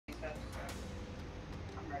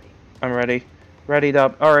I'm ready. Readied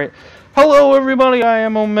up. Alright. Hello, everybody. I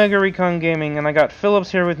am Omega Recon Gaming, and I got Phillips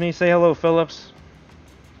here with me. Say hello, Phillips.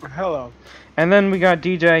 Hello. And then we got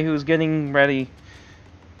DJ, who's getting ready.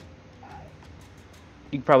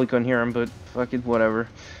 You probably couldn't hear him, but fuck it, whatever.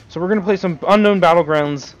 So we're gonna play some Unknown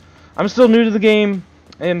Battlegrounds. I'm still new to the game,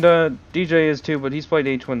 and DJ is too, but he's played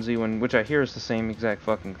H1Z1, which I hear is the same exact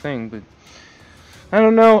fucking thing, but I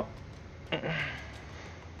don't know.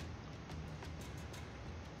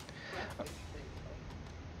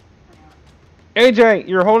 AJ,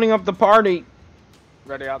 you're holding up the party.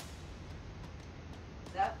 Ready up.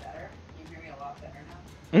 Is that better? You hear me a lot better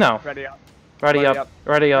now? No. Ready up. Ready up.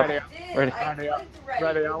 Ready up. Ready up. Ready. Ready up.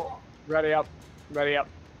 Ready up. Ready up. Ready up.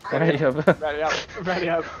 Ready up. Ready up. Ready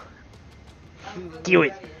up. Do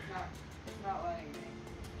it. It's not letting me.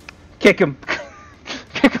 Kick him.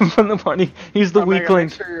 Kick him from the party. He's the weak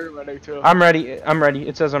link. Make sure you're ready too. I'm ready. I'm ready.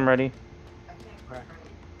 It says I'm ready. I can't Okay.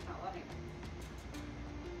 It's not letting me.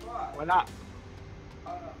 Why not?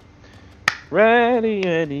 Hold on. Ready,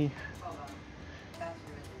 ready. Hold on. That's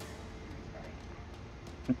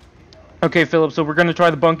really Okay, Philip. So we're gonna try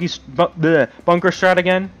the bunker strat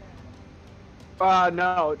again.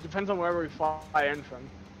 No. It depends on where we fly in from.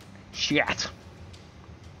 Shit.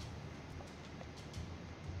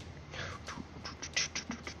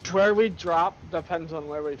 Where we drop depends on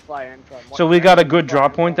where we fly in from. So we got a good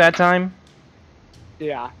drop point that time.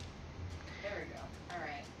 Yeah. There we go.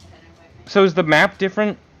 Alright. So is the map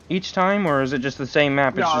different each time, or is it just the same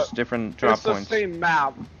map? It's No, just different drop It's the points. same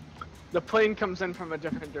map. The plane comes in from a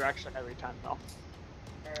different direction every time, though.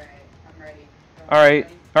 Alright. I'm ready. Alright,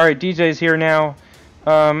 alright, DJ's here now.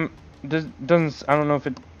 Doesn't I don't know if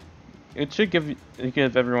it should give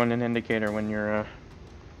everyone an indicator when you're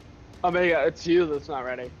Omega, it's you that's not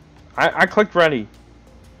ready. I clicked ready.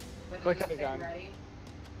 Click it again. Ready?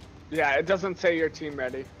 Yeah, it doesn't say your team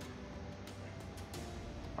ready.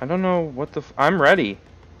 I don't know what the I'm ready.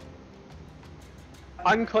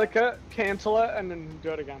 Unclick it, cancel it, and then do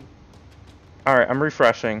it again. Alright, I'm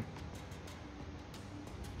refreshing.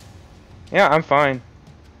 Yeah, I'm fine.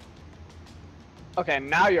 Okay,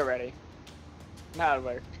 now you're ready. Now it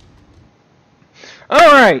worked.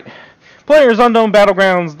 Alright! Players Unknown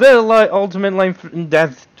Battlegrounds, the ultimate life and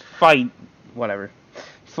death fight. Whatever.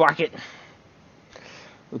 Fuck it.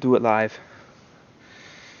 We'll do it live.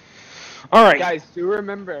 Alright. Guys, do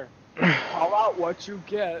remember, call out what you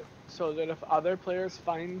get so that if other players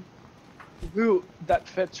find loot that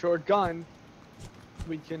fits your gun,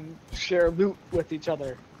 we can share loot with each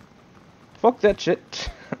other. Fuck that shit.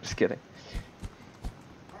 I'm just kidding.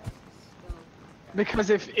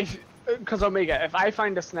 Because because Omega, if I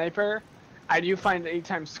find a sniper and you find an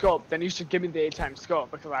 8x scope, then you should give me the 8x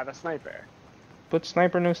scope because I have a sniper. But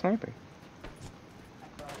sniper, no sniper.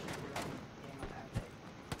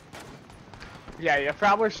 Yeah, you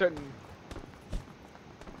probably shouldn't.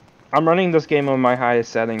 I'm running this game on my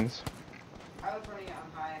highest settings. I was running it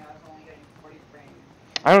on high and I was only getting 40 frames.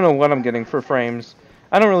 I don't know what I'm getting for frames.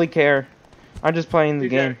 I don't really care. I'm just playing the DJ.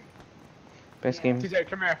 game. Best game. TJ,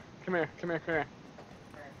 come here. Come here. Come here. Come here.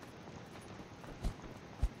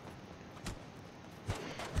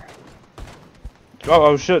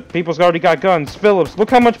 Oh shit, people's already got guns. Phillips,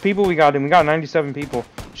 look how much people we got in. We got 97 people.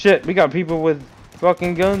 Shit, we got people with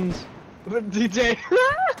fucking guns. DJ.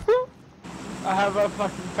 I have a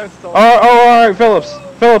fucking pistol. Alright, Phillips.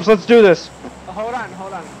 Phillips, let's do this. Hold on.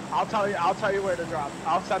 I'll tell you where to drop.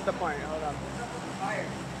 I'll set the point. Hold on. Fire.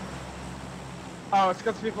 Oh, it's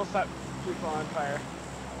because people set people on fire.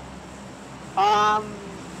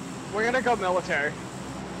 We're gonna go military.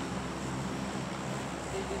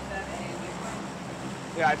 Did you set a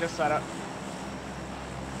waypoint? Yeah, I just set it.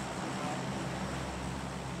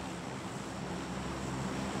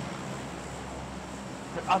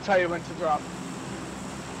 I'll tell you when to drop.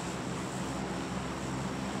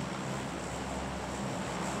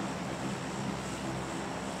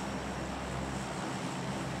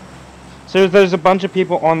 So there's a bunch of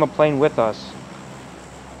people on the plane with us.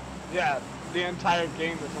 Yeah, the entire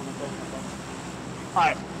game is on the plane with us.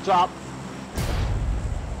 Alright, drop.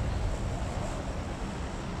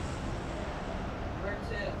 Where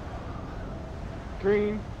to?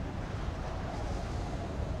 Green.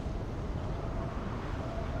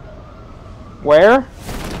 Where?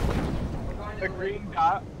 We're going to The green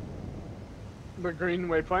dot. The green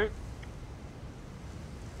waypoint.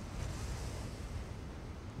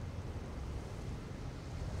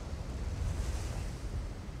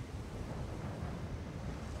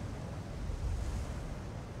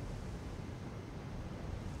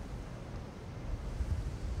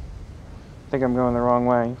 I think I'm going the wrong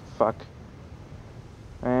way. Fuck.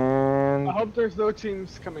 And hope there's no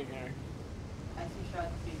teams coming here. I see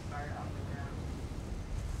shots being fired off the ground.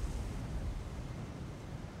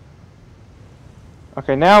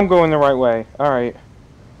 Okay, now I'm going the right way. Alright.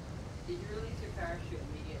 Did you release your parachute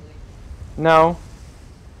immediately? No.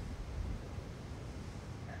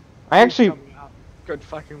 I actually... Good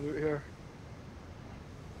fucking loot here.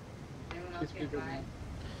 Anyone else get mine?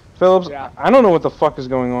 Phillips, Yeah. I don't know what the fuck is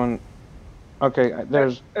going on. Okay,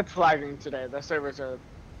 there's... It's lagging today. The servers are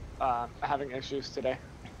having issues today.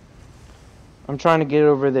 I'm trying to get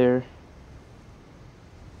over there.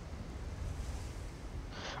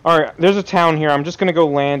 Alright, there's a town here. I'm just gonna go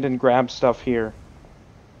land and grab stuff here.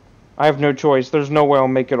 I have no choice. There's no way I'll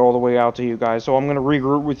make it all the way out to you guys, so I'm gonna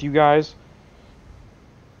regroup with you guys.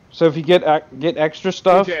 So if you get extra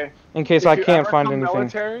stuff, DJ, in case I can't find anything.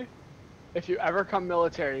 Military, if you ever come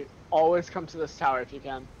military, always come to this tower if you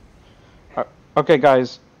can. Okay,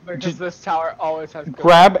 guys. Because this tower always has guns.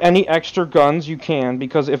 Grab any extra guns you can,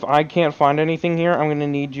 because if I can't find anything here, I'm gonna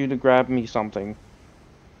need you to grab me something.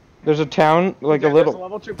 There's a town, like a little... There's a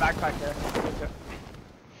level 2 backpack here.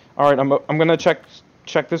 Alright, I'm gonna check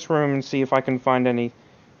this room and see if I can find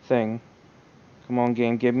anything. Come on,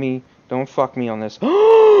 game, give me... Don't fuck me on this. I got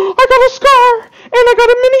a scar! And I got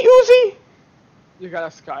a mini Uzi! You got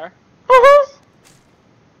a scar? Uh-huh!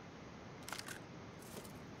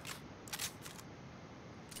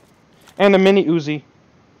 And a mini Uzi.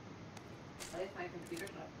 Why is my computer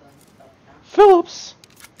not doing stuff now? Phillips!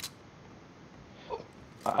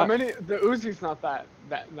 I mean, the Uzi's not that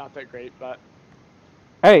great, but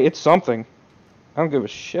Hey, it's something. I don't give a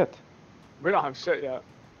shit. we don't have shit yet.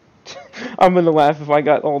 I'm gonna laugh if I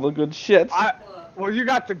got all the good shit. Well, you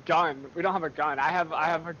got the gun. We don't have a gun. I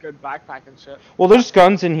have a good backpack and shit. Well, there's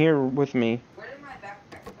guns in here with me. Where did my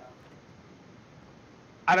backpack go?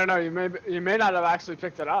 I don't know. You may not have actually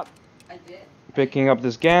picked it up. I did. Picking up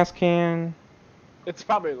this gas can. It's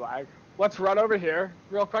probably lag. Let's run over here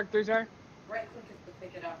real quick, DJ. Right click is to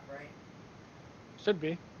pick it up, right? Should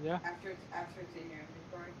be, yeah. After it's in your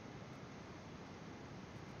inventory.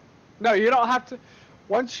 No, you don't have to.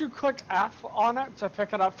 Once you click F on it to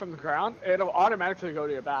pick it up from the ground, it'll automatically go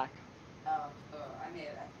to your back. Oh, so I made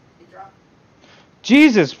it. It dropped.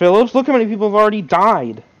 Jesus, Phillips, look how many people have already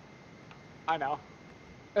died. I know.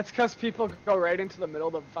 It's because people go right into the middle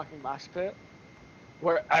of the fucking mosh pit,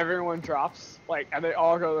 where everyone drops, like, and they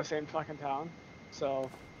all go to the same fucking town. So,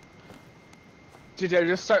 DJ,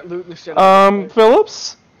 just start looting the shit.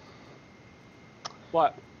 Phillips?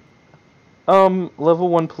 What? Level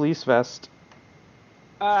 1 police vest.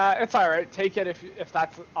 It's alright. Take it if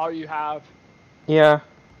that's all you have. Yeah.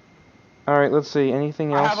 Alright, let's see.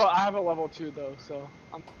 Anything else? I have a level 2 though, so.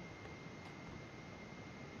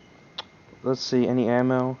 Let's see. Any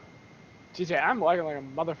ammo? DJ, I'm lagging like a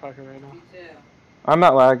motherfucker right now. Me too. I'm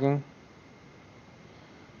not lagging.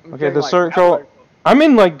 I'm Okay, getting, the like, circle. I'm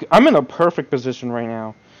in a perfect position right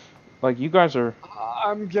now. Like, you guys are.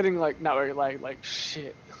 I'm getting like not very like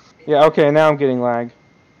shit. Yeah. Okay. Now I'm getting lag.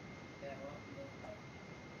 Yeah,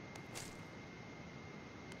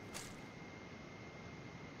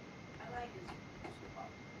 I like this.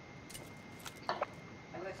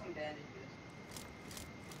 I like some bandages.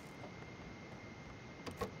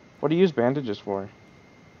 What do you use bandages for?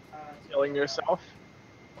 Killing yourself.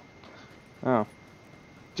 Oh.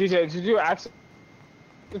 DJ, did you actually?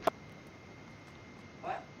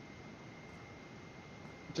 What?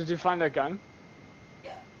 Did you find a gun?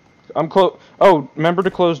 Yeah. I'm close. Oh, remember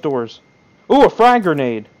to close doors. Ooh, a frag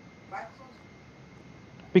grenade. Why close?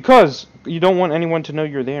 Because you don't want anyone to know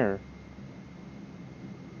you're there.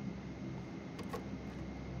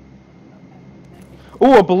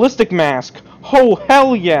 Ooh, a ballistic mask. Oh,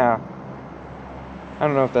 hell yeah. I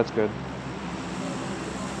don't know if that's good.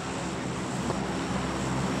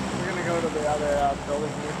 We're gonna go to the other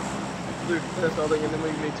building here. Loot this building, and then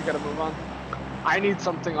we need to get a move on. I need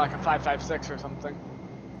something like a 5.56 or something.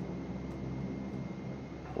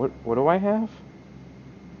 What do I have?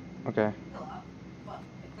 Okay.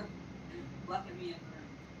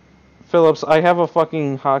 Phillips, I have a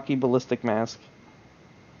fucking hockey ballistic mask.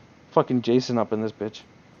 Fucking Jason up in this bitch.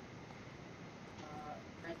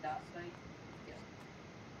 Red dot site? Yes.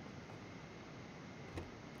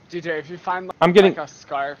 DJ, if you find like, I'm getting- like a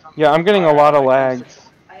scar or something. Yeah, I'm getting a lot of lag. I got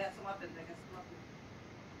some weapons. I got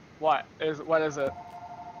some weapons. What is it?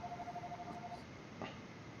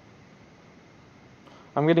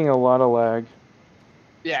 I'm getting a lot of lag.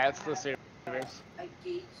 Yeah, it's the servers. A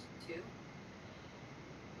gauge 2.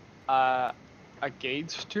 A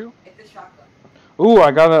gauge 2? It's a shotgun. Ooh,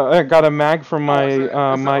 I got a mag from my Is it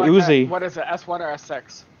my like Uzi. What is it? S1 or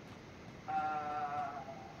S6?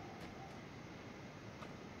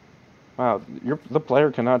 Wow, the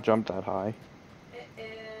player cannot jump that high. It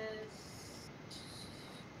is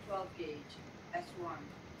 12 gauge. S1.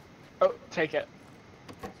 Oh, take it.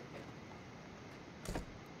 That's okay.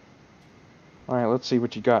 Alright, let's see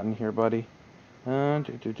what you got in here, buddy.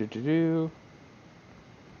 Do.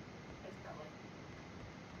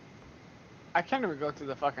 I can't even go through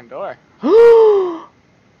the fucking door.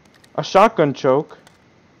 A shotgun choke.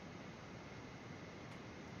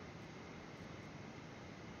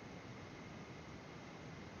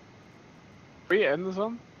 Are we in the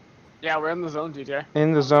zone? Yeah, we're in the zone, DJ.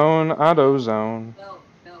 In the zone, auto zone. No,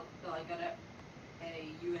 I got a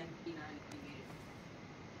UNP9.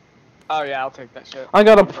 Oh yeah, I'll take that shit. I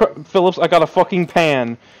got a Phillips. I got a fucking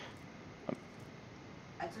pan.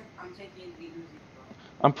 I'm taking the Uzi.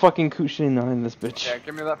 I'm fucking cushioning in this bitch. Yeah,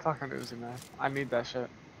 give me that fucking Uzi, man. I need that shit.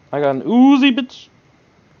 I got an Uzi, bitch.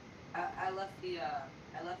 I left the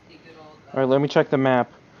good old. All right, let me check the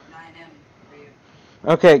map. 9M for you.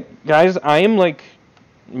 Okay, guys, I am like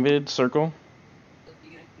mid circle.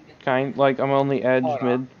 Like I'm on the edge Hold on.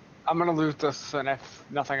 mid. I'm gonna lose this, and if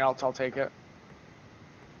nothing else, I'll take it.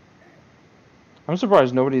 I'm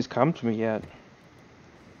surprised nobody's come to me yet.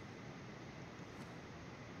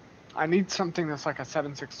 I need something that's like a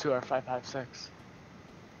 7.62 or 5.56.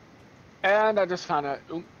 And I just found a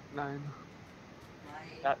 9.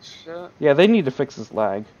 That shit. Yeah, they need to fix this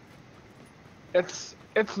lag. It's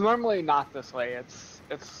normally not this way. It's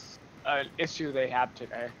an issue they have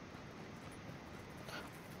today.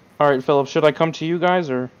 All right, Philip, should I come to you guys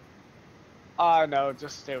or? No,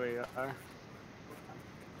 just stay where you are.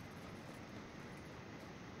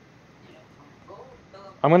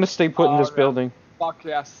 I'm gonna stay put in this yeah. building. Fuck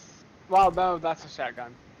yes. Well, no, that's a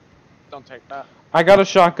shotgun. Don't take that. I got a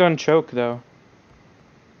shotgun choke though.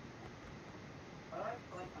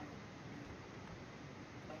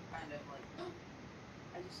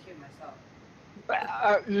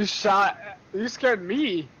 I just scared myself. You scared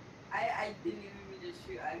me. I didn't even mean to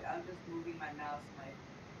shoot. I'm just moving my mouse,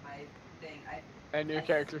 my thing. And your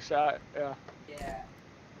character shot, yeah. Yeah.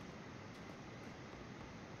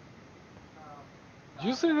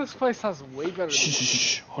 Usually this place has way better.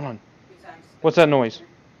 Shh, hold on. What's that noise?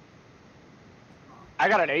 I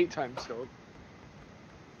got an 8x scope.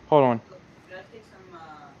 Hold on. Did I take some,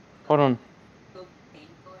 Hold on.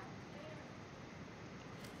 painkiller?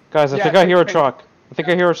 Guys, I Yeah, think I hear a take- truck. I think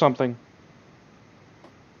I hear something.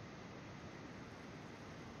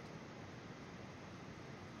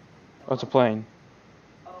 Oh, it's a plane.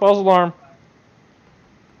 False alarm.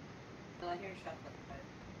 No, I hear shots outside.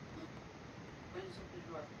 When did you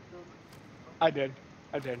open the door? I did.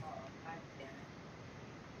 Oh, god damn it.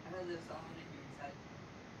 I heard there's someone in here inside.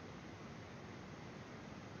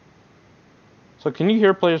 So can you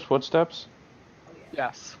hear players' footsteps? Oh yeah.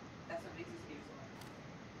 Yes. That's what makes this game so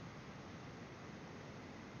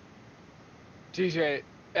hard. DJ,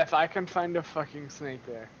 if I can find a fucking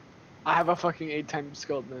sniper, I have a fucking 8x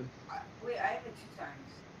scope, man. Wait, I have it 2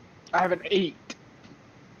 times. I have an 8.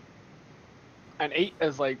 An 8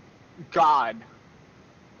 is like God.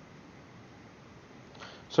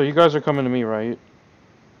 So you guys are coming to me, right?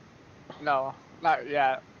 No, not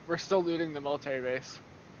yet. We're still looting the military base.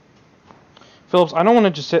 Phillips, I don't want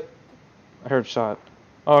to just sit. I heard a shot.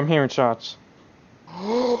 Oh, I'm hearing shots.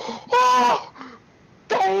 Oh!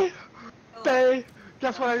 They!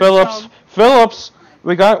 Guess what I Phillips, found? Phillips,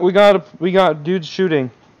 we got dudes shooting.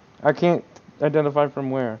 I can't identify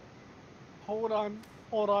from where. Hold on.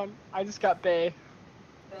 I just got Bay.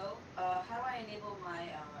 So, how do I enable my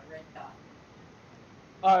red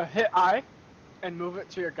dot? Hit I, and move it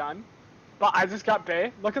to your gun. But I just got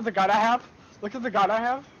Bay. Look at the gun I have.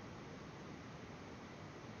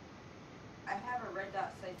 I have a red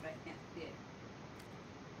dot sight, but I can't see it.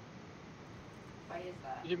 Why is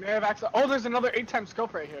that? You may have access. Oh, there's another 8x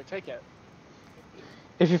scope right here. Take it.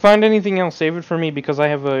 If you find anything else, save it for me because I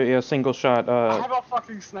have a single shot. I have a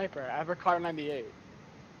fucking sniper. I have a Car 98.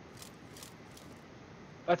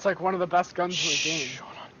 That's like one of the best guns in the game.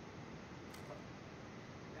 Hold on.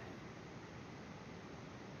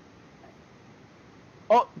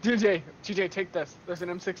 Oh, DJ, take this. There's an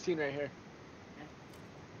M16 right here.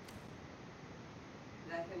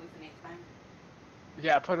 Did I hit with an 8 time?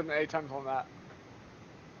 Yeah, put an 8x on that.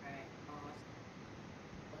 Alright, almost.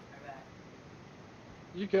 What's my back?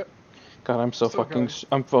 You get. God, I'm so Still fucking.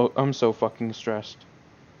 going. I'm so fucking stressed.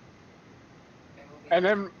 Okay, we'll get And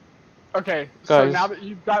then, okay, so Guys. now that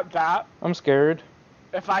you've got that, I'm scared.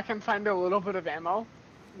 if I can find a little bit of ammo,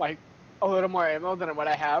 like a little more ammo than what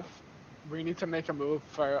I have, we need to make a move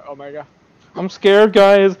for Omega. I'm scared,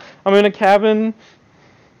 guys. I'm in a cabin.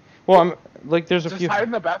 Well, I'm like there's a Just few. hide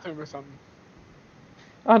in the bathroom or something.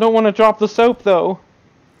 I don't want to drop the soap though.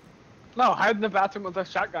 No, hide in the bathroom with a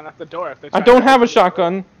shotgun at the door if they I try don't to have a open the door.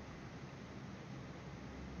 shotgun.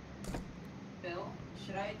 Bill,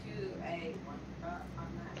 should I do a one shot on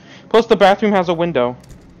that? Plus the bathroom has a window.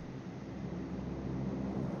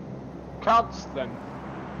 Counts then.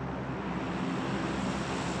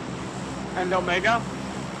 And Omega,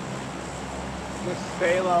 just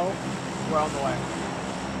stay low. We're on the way.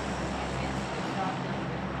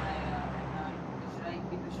 Should I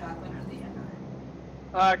keep the shotgun or the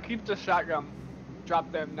M9? Keep the shotgun. Drop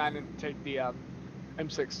the M9 and take the M16.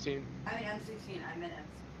 I mean M16, I meant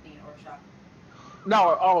M16 or shotgun.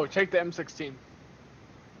 No, oh, take the M16.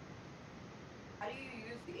 How do you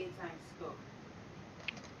use the 8x scope?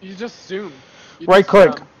 You just zoom. You Right just,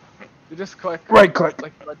 click. You just click. Right click.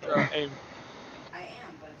 Like aim. I am,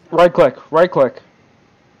 but it's not. Right click. Right click.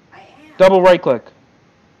 I am. Double right click.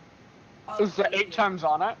 Oh, Is the thank 8 you. times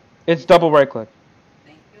on it? It's double right click.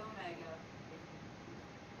 Thank you, Omega.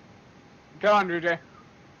 Go on, DJ. Where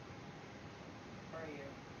are you?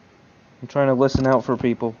 I'm trying to listen out for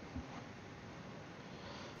people.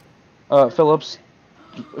 Phillips,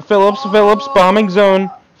 bombing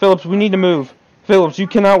zone. Phillips, we need to move. Phillips, you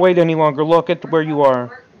cannot wait any longer. Look at where you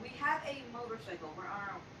are. We have a motorcycle. We're on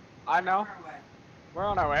our, I know. on our way. We're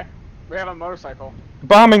on our way. We have a motorcycle.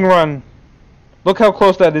 Bombing run. Look how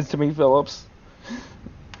close that is to me, Phillips.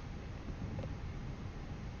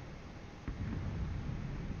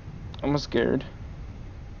 I'm scared.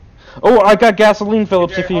 Oh, I got gasoline,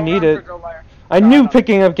 Phillips, if you hold need on it. for Joe Lair. I knew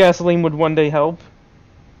picking up gasoline would one day help.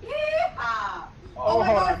 Yeehaw! Oh, Oh my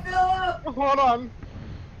hold God, Philip! Hold on.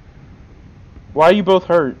 Why are you both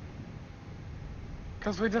hurt?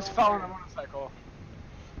 Because we just fell on a motorcycle.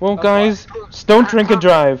 Well, That's guys, why. don't drink and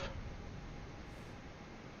drive.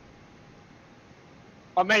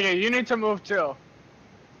 Omega, you need to move too.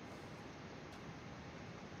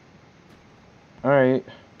 Alright.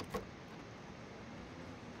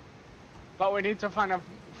 But we need to find a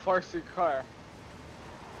 4-seat car.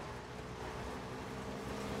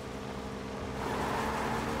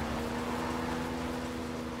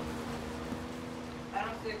 I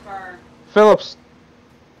don't see a car. Phillips,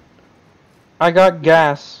 I got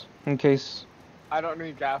gas, in case. I don't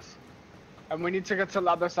need gas. And we need to get to the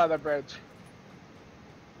other side of the bridge.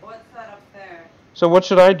 What's that up there? So what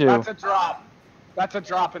should I do? That's a drop. That's a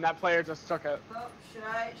drop and that player just took it. Oh, should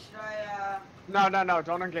I, No,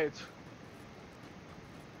 don't engage.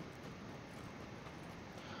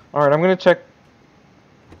 Alright, I'm gonna check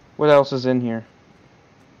what else is in here.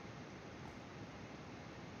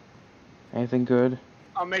 Anything good?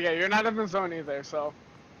 Omega, you're not in the zone either, so.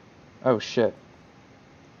 Oh shit.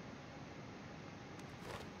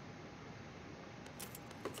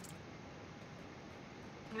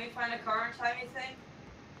 Can we find a car in time, you think?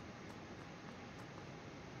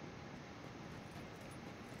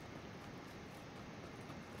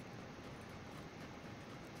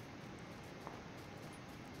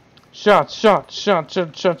 Shots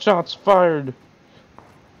fired.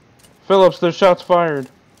 Phillips, there's shots fired.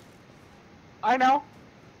 I know.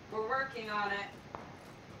 We're working on it.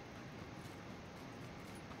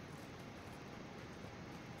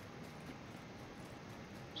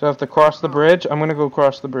 So I have to cross the bridge? I'm gonna go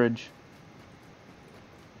cross the bridge.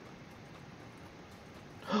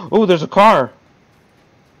 Oh, there's a car!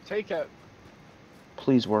 Take it.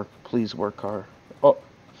 Please work, car. Oh,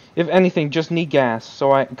 if anything, just need gas,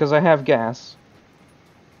 because I have gas.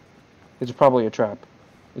 It's probably a trap.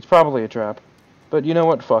 It's probably a trap. But you know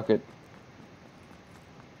what? Fuck it.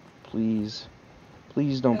 Please.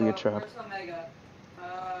 Please don't be a trap. Where's Omega?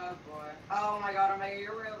 Oh boy. Oh my God, Omega,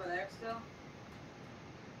 you're way over there still?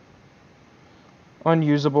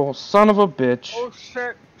 Unusable. Son of a bitch. Oh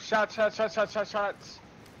shit. Shots.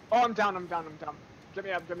 Oh, I'm down. Get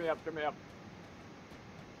me up.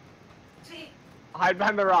 See? Hide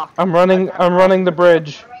behind the rock. I'm running the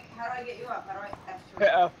bridge. How do I get you up? How do I F2? Hit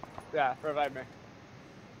F. Yeah, revive me.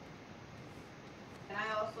 Can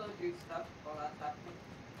I also do stuff while that's happening?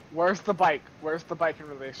 Where's the bike? Where's the bike in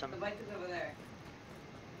relation? The bike is over there.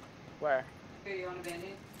 Where? Here, you want a bandage?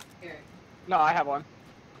 Here. No, I have one.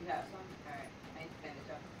 You have some? Alright. I need to bandage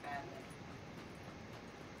up badly.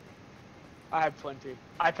 I have plenty.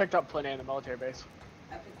 I picked up plenty in the military base.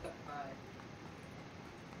 I picked up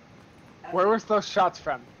 5. Where was those shots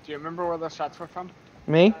from? Do you remember where those shots were from?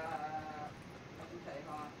 Me? I can tell you,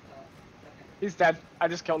 hold on. Second. He's dead. I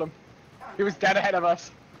just killed him. He was dead ahead of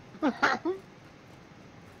us.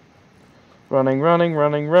 Running. Who was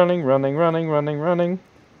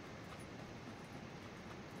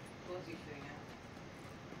he shooting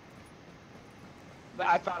at?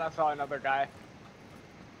 I thought I saw another guy.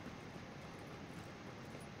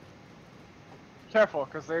 Careful,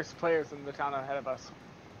 because there's players in the town ahead of us.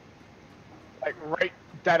 Like, right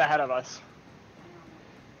dead ahead of us.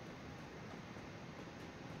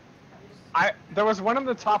 There was one in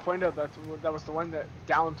the top window that was the one that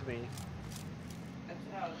downed me. That's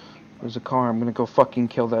what I was looking for. There's a car. I'm gonna go fucking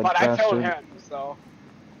kill that But bastard. I killed him, so.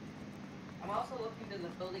 I'm also looking to the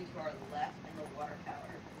building to our left and the water tower.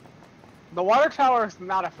 The water tower is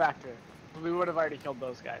not a factor. We would have already killed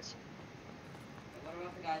those guys. But what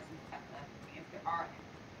about the guys in the left? If there are any.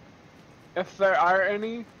 If there are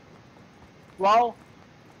any, well,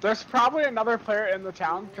 there's probably another player in the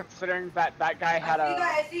town, considering that guy had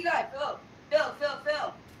I see guy, Phil.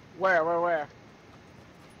 Where?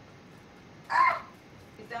 Ah!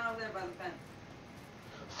 He's down over there by the fence.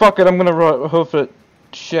 Fuck it, I'm gonna hoof it.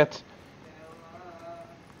 Shit.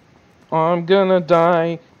 I'm gonna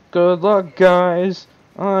die. Good luck, guys.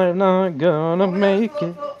 I'm not gonna make it. Phil,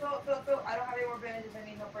 I don't have any more bandages. I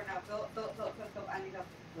need help right now. Phil, I need help.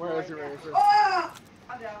 Where is he? Ah!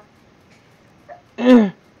 I'm down.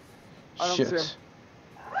 I don't see him. Shit.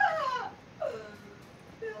 Ah!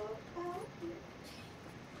 Phil, help me.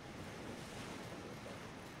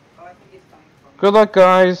 Oh, I think he's coming from me. Good luck,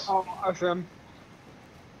 guys. Oh, I see him.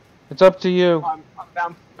 It's up to you.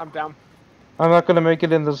 I'm down. I'm not gonna make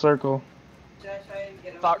it in the circle. Should I try and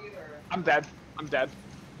get Fuck. over you, or? I'm dead. Yeah, I'm dead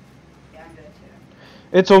too.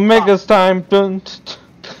 It's Omega's time. Dun,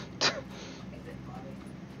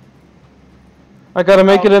 I gotta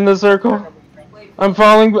make it in the circle. Wait, I'm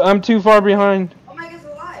falling. I'm too far behind. Omega's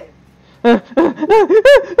alive.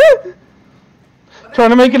 Trying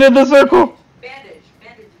to make it in the circle. Bandage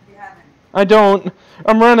if you haven't. I don't.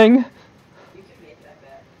 I'm running. You can make it, I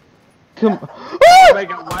bet. Come.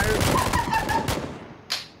 Omega, why are...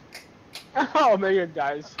 Oh, Omega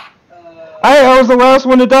dies. I was the last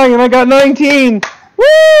one to die, and I got 19. Woo!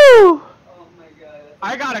 Oh my god.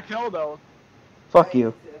 I got a kill though. Fuck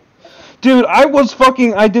you. Dude, I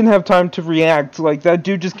didn't have time to react. Like, that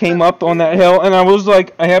dude just came up on that hill, and I was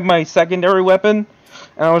like, I had my secondary weapon,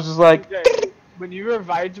 and I was just like... Okay. When you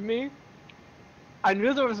revived me, I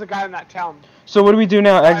knew there was a guy in that town. So what do we do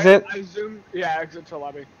now? Exit? I zoomed, yeah, exit to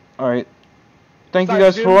lobby. Alright. Thank So you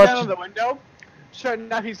guys for I zoomed down on watching. the window. Sure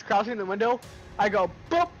enough, he's crossing the window. I go,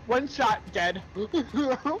 boop, one shot, dead.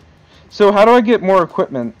 So how do I get more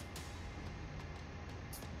equipment?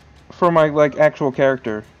 For my, like, actual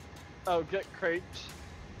character? Oh, get crates.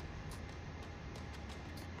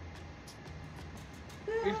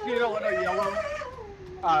 You see the little yellow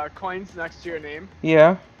coins next to your name?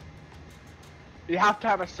 Yeah? You have to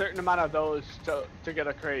have a certain amount of those to get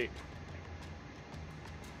a crate.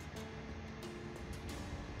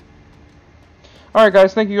 Alright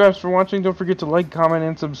guys, thank you guys for watching. Don't forget to like, comment,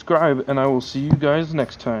 and subscribe, and I will see you guys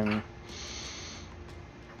next time.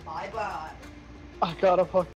 Bye-bye. I gotta fuck.